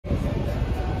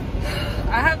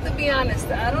I have to be honest.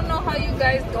 I don't know how you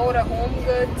guys go to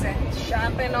HomeGoods and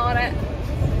shop and all that.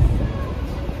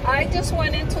 I just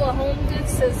went into a HomeGoods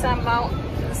since I'm out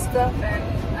and stuff,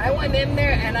 and I went in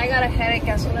there and I got a headache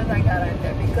as soon as I got in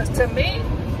there, because to me,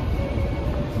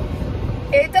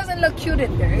 it doesn't look cute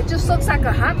in there. It just looks like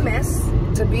a hot mess,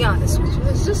 to be honest with you.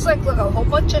 It's just like a whole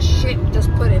bunch of shit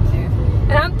just put in there.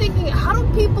 And I'm thinking, how do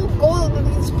people go to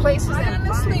these places? I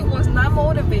honestly was not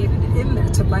motivated in there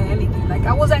to buy anything. Like,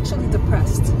 I was actually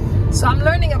depressed. So I'm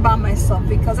learning about myself,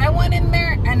 because I went in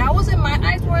there and I was in my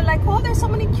eyes were like, oh, there's so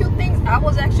many cute things. I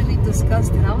was actually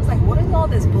disgusted. I was like, what is all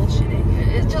this bullshit in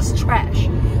here? It's just trash,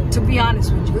 to be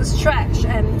honest with you. It's trash.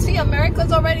 And see,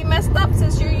 America's already messed up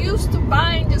since you're used to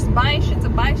just buying shit to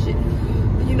buy shit.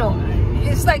 You know,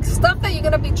 it's like stuff that you're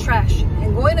gonna be trashing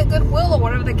and going to Goodwill or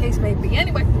whatever the case may be.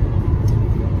 Anyway,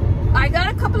 I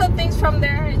got a couple of things from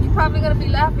there, and you're probably gonna be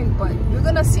laughing, but you're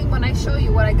gonna see when I show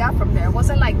you what I got from there. It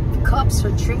wasn't like cups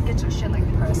or trinkets or shit like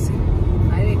Percy.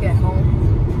 I didn't get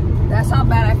home. That's how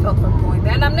bad I felt from going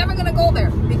there. And I'm never gonna go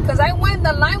there, because I went,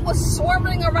 the line was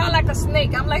swerving around like a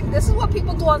snake. I'm like, this is what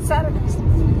people do on Saturdays.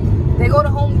 They go to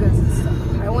HomeGoods and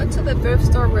stuff. I went to the thrift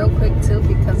store real quick too,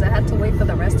 because I had to wait for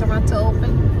the restaurant to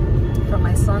open for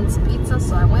my son's pizza.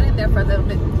 So I went in there for a little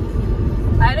bit.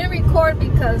 I didn't record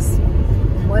because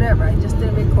whatever, I just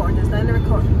didn't record. Just didn't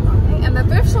record. Okay? And the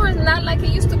thrift store is not like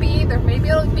it used to be either. Maybe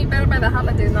it'll be better by the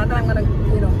holidays. Not that I'm gonna,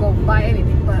 you know, go buy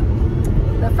anything, but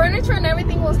the furniture and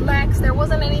everything was lax. There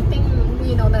wasn't anything,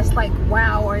 you know, that's like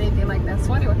wow or anything like that.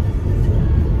 So anyway,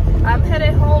 I'm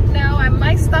headed home now. I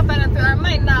might stop at a, I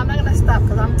might not. I'm not gonna stop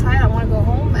because I'm tired. I want to go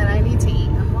home and I need to eat.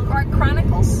 I'm on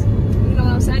ChrOniCles. You know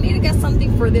what I'm saying? I need to get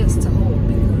something for this to hold,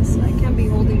 because I can't be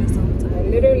holding this all the time. I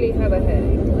literally have a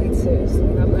headache. Like, seriously.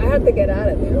 I had to get out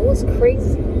of there. It was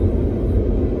crazy.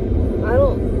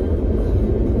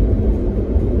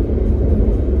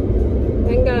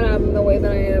 Thank God I'm the way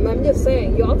that I am. I'm just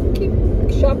saying, y'all can keep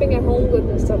shopping at HomeGoods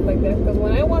and stuff like that, because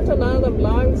when I watch a lot of the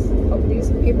vlogs of these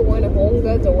people going to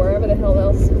HomeGoods or wherever the hell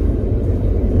else,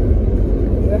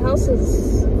 your house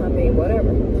is, I mean, whatever.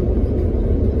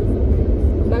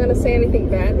 I'm not gonna say anything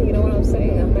bad, you know what I'm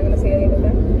saying? I'm not gonna say anything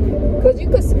bad. Because you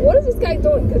could, what is this guy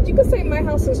doing? Because you could say my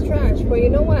house is trash, but you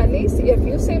know what? At least if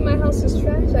you say my house is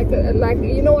trash, I could, like,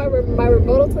 you know what my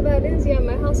rebuttal to that is? Yeah,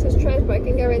 my house is trash, but I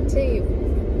can guarantee you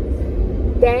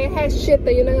that it has shit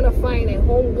that you're not gonna find in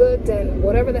HomeGoods and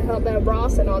whatever the hell, that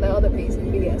Ross and all that other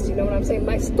BS. You know what I'm saying?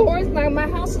 My stores, like, my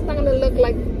house is not gonna look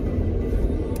like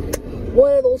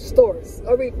one of those stores.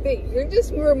 I repeat, you're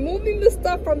just removing the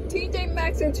stuff from TJ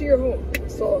Maxx into your home.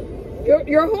 So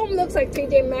your home looks like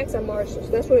TJ Maxx and Marshalls.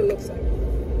 That's what it looks like.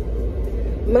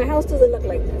 My house doesn't look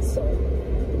like that. So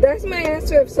that's my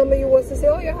answer. If somebody wants to say,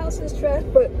 oh, your house is trash,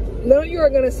 but none of you are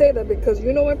going to say that, because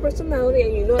you know my personality,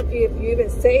 and you know if you even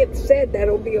said that,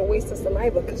 it'll be a waste of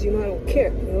saliva, because you know I don't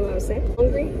care. You know what I'm saying?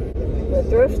 Hungry? The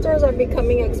thrift stores are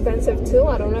becoming expensive too.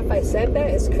 I don't know if I said that.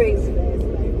 It's crazy.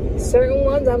 Certain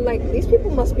ones, I'm like, these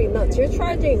people must be nuts. You're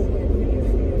charging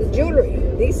the jewelry,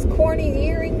 these corny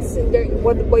earrings,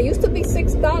 what used to be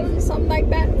 $6 or something like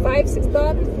that,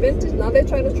 $5-6 vintage, now they're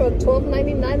trying to charge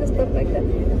 $12.99 and stuff like that.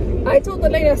 I told the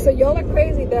lady, I said, y'all are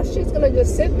crazy. That shit's gonna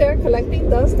just sit there collecting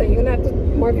dust, and you're gonna have to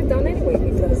mark it down anyway,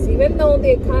 because even though the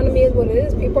economy is what it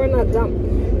is, people are not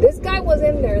dumb. This guy was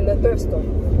in there in the thrift store,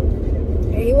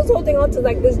 and he was holding on to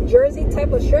like this jersey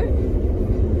type of shirt,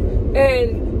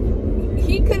 and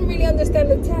he couldn't really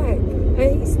understand the tag,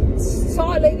 and he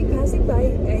saw a lady passing by,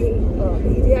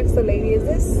 and he asked the lady, is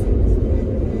this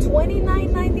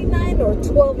 $29.99 or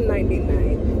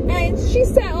 $12.99? And she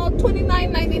said, oh,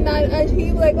 $29.99, and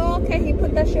he was like, oh, okay, he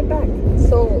put that shit back.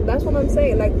 So that's what I'm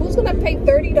saying. Like, who's gonna pay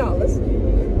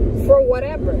 $30 for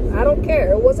whatever? I don't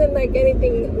care. It wasn't like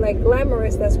anything like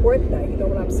glamorous that's worth that, you know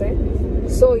what I'm saying?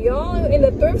 So y'all in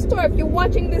the thrift store, if you're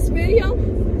watching this video,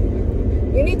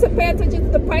 you need to pay attention to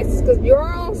the prices, because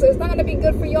it's not gonna be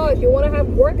good for y'all. If you want to have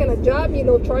work and a job, you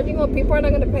know, charging on people are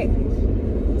not gonna pay.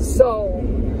 So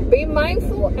be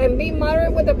mindful and be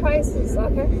moderate with the prices,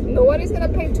 okay? Nobody's gonna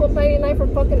pay $12.99 for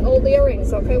fucking old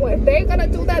earrings, okay? Well, if they're gonna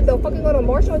do that, they'll fucking go to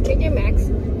Marshall and TJ Maxx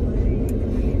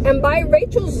and buy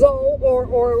Rachel Zoe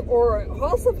or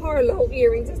House of Harlow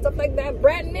earrings and stuff like that,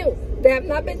 brand new. They have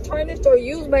not been tarnished or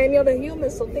used by any other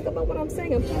humans. So think about what I'm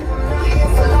saying.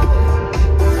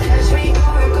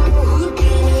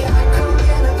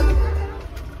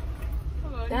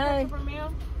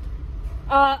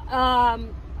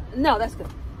 No, that's good.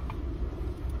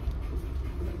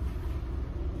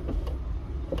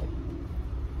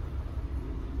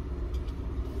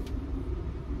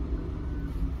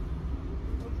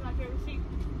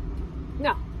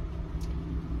 No.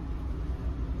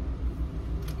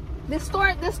 This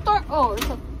store, oh,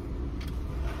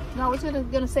 no, I was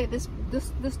gonna say this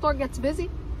store gets busy?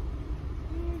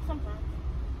 Sometimes.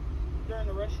 During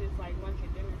the rushes, like lunch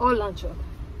and dinner. Oh, lunch, okay.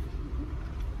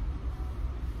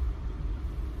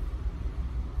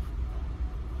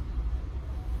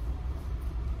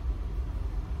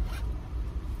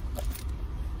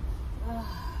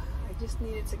 I just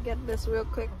needed to get this real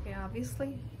quick. Okay,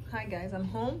 obviously. Hi guys, I'm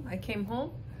home. I came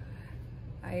home.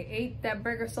 I ate that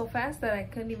burger so fast that I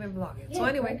couldn't even vlog it. Yeah, so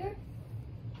anyway, burger?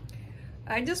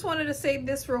 I just wanted to say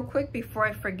this real quick before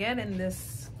I forget in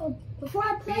this. Oh, before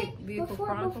I play,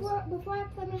 before I play, I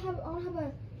want to have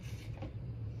a.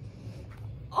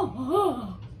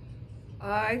 Oh.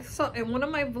 I saw in one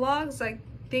of my vlogs, I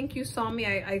think you saw me,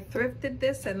 I thrifted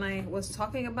this and I was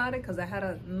talking about it because I had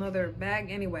another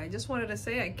bag. Anyway, I just wanted to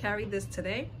say I carried this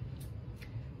today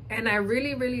and I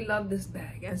really love this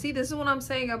bag. And see, this is what I'm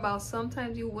saying about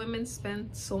sometimes you women spend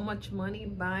so much money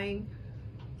buying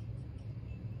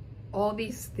all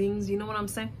these things, you know what I'm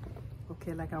saying?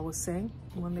 Okay, like I was saying,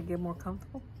 I want to get more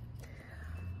comfortable.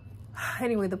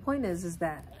 Anyway, the point is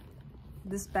that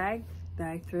this bag that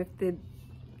I thrifted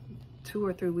 2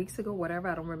 or 3 weeks ago, whatever,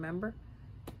 I don't remember.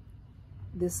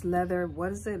 This leather,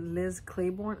 what is it, Liz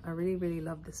Claiborne? I really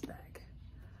love this bag.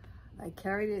 I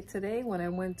carried it today when I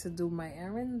went to do my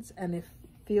errands and it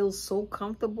feels so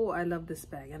comfortable. I love this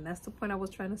bag, and that's the point I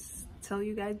was trying to tell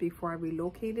you guys before I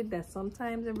relocated, that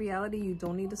sometimes in reality you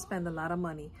don't need to spend a lot of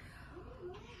money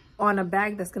on a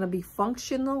bag that's going to be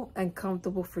functional and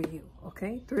comfortable for you.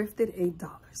 Okay, thrifted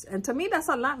 $8, and to me that's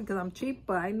a lot because I'm cheap,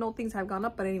 but I know things have gone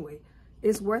up. But anyway,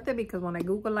 it's worth it because when I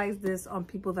Googleize this on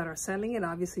people that are selling it,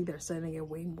 obviously they're selling it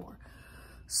way more.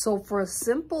 So for a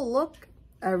simple look,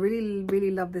 I really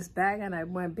love this bag, and I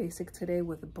went basic today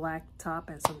with a black top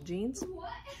and some jeans.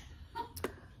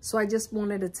 So I just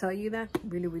wanted to tell you that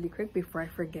really quick before I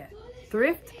forget.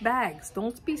 Thrift bags.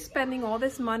 Don't be spending all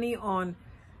this money on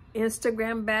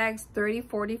Instagram bags, $30,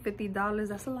 $40, $50.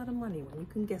 That's a lot of money when you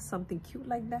can get something cute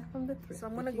like that from the thrift. So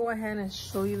I'm gonna go ahead and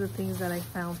show you the things that I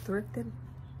found thrifted.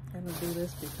 I'm gonna do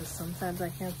this because sometimes I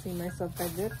can't see myself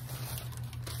that good.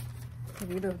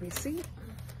 Give you the receipt.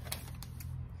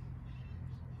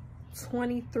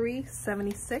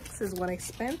 $23.76 is what I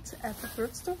spent at the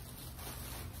thrift store.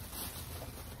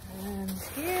 And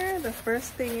here the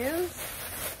first thing is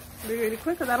really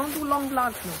quick because I don't do long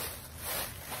vlogs now.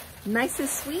 Nice and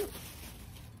sweet.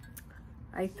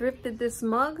 I thrifted this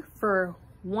mug for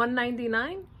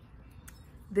 $1.99.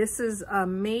 This is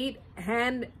made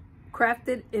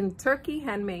handcrafted in Turkey,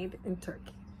 handmade in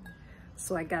Turkey.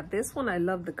 So I got this one. I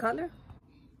love the color.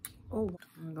 Oh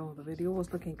no, the video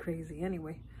was looking crazy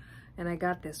anyway. And I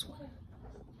got this one.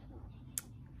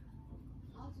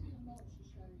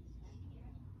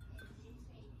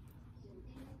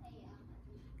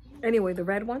 Anyway, the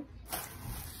red one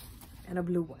and a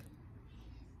blue one.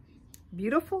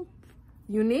 Beautiful,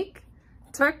 unique,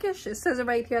 Turkish. It says it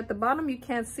right here at the bottom. You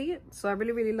can't see it. So I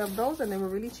really love those, and they were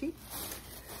really cheap.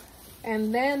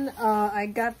 And then I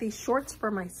got these shorts for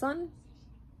my son.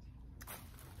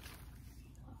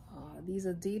 These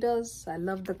Adidas. I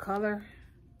love the color.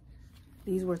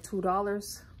 These were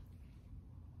 $2.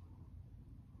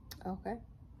 Okay.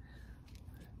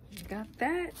 Got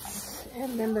that.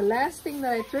 And then the last thing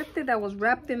that I thrifted that was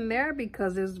wrapped in there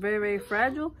because it's very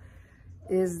fragile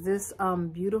is this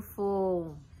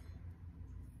beautiful,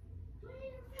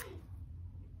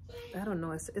 I don't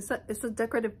know, it's a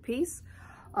decorative piece.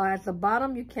 At the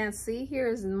bottom you can't see here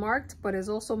is marked, but it's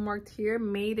also marked here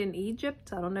made in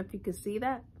Egypt. I don't know if you can see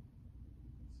that.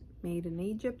 Made in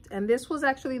Egypt. And this was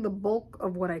actually the bulk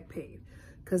of what I paid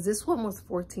because this one was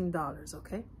 $14.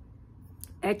 Okay,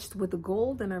 etched with the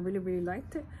gold, and I really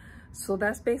liked it. So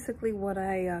that's basically what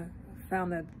I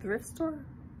found at the thrift store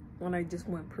when I just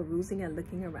went perusing and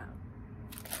looking around.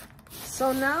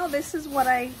 So now this is what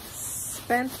I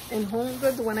spent in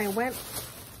HomeGoods when I went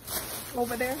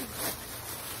over there.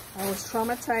 I was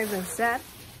traumatized and sad.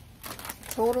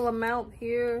 Total amount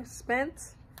here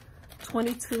spent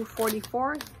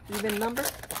 $22.44, even number.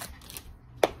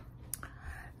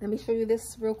 Let me show you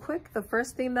this real quick. The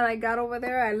first thing that I got over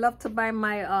there, I love to buy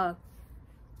my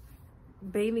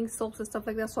bathing soaps and stuff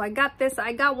like that. So I got this.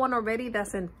 I got one already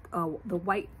that's in the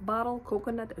white bottle,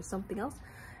 coconut or something else.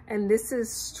 And this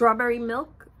is strawberry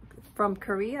milk from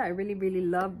Korea. I really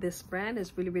love this brand.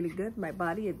 It's really good. My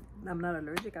body, I'm not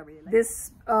allergic. I really like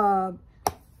this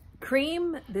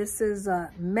cream. This is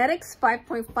Medix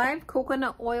 5.5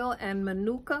 coconut oil and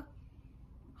manuka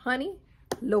honey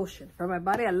lotion for my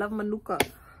body. I love manuka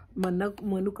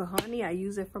honey. I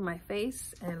use it for my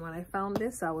face, and when I found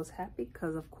this I was happy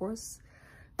because of course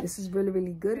This is really,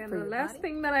 really good for your body. The last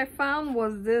thing that I found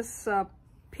was this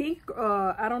pink,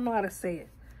 I don't know how to say it.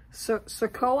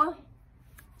 CrOniCles,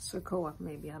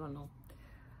 maybe, I don't know.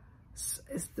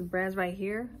 It's the brand's right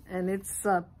here. And it's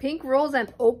pink rose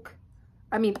and oat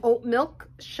milk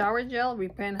shower gel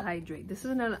repair and hydrate. This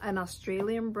is an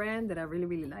Australian brand that I really,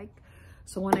 really like.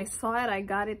 So when I saw it, I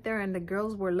got it there, and the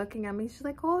girls were looking at me. She's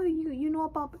like, oh, you know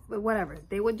about whatever.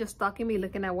 They were just stalking me,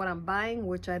 looking at what I'm buying,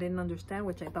 which I didn't understand,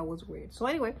 which I thought was weird. So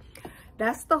anyway,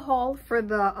 that's the haul for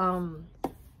the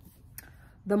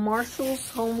Marshall's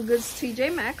Home Goods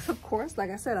TJ Maxx. Of course, like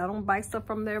I said, I don't buy stuff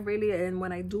from there really, and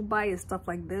when I do buy, it's stuff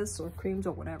like this or creams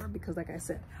or whatever, because like I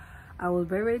said, I was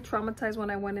very, very traumatized when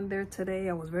I went in there today.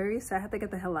 I was very sad. I had to get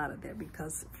the hell out of there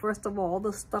because, first of all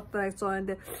the stuff that I saw in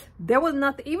there, there was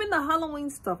nothing. Even the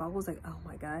Halloween stuff, I was like, oh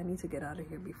my God, I need to get out of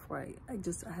here before I had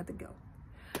to go.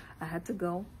 I had to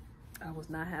go. I was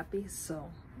not happy. So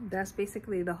that's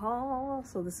basically the haul.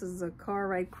 So this is a car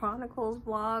ride chronicles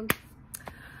vlog.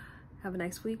 Have a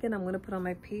nice weekend. I'm going to put on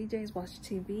my PJs, watch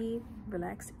TV,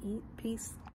 relax, eat, peace.